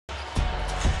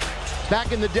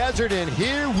back in the desert, and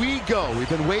here we go. We've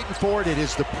been waiting for it. It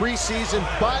is the preseason,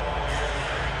 but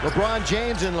LeBron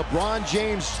James and LeBron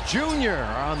James Jr.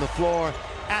 are on the floor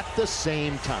at the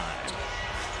same time.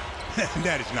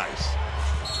 That is nice.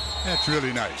 That's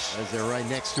really nice. As they're right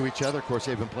next to each other. Of course,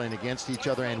 they've been playing against each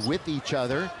other and with each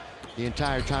other the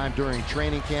entire time during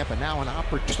training camp, and now an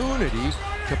opportunity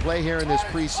to play here in this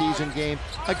preseason game.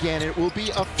 Again, it will be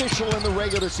official in the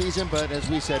regular season, but as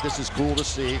we said, this is cool to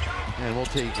see, and we'll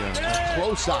take a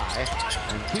close eye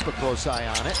and keep a close eye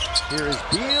on it. Here is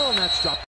Beal, and that's dropped.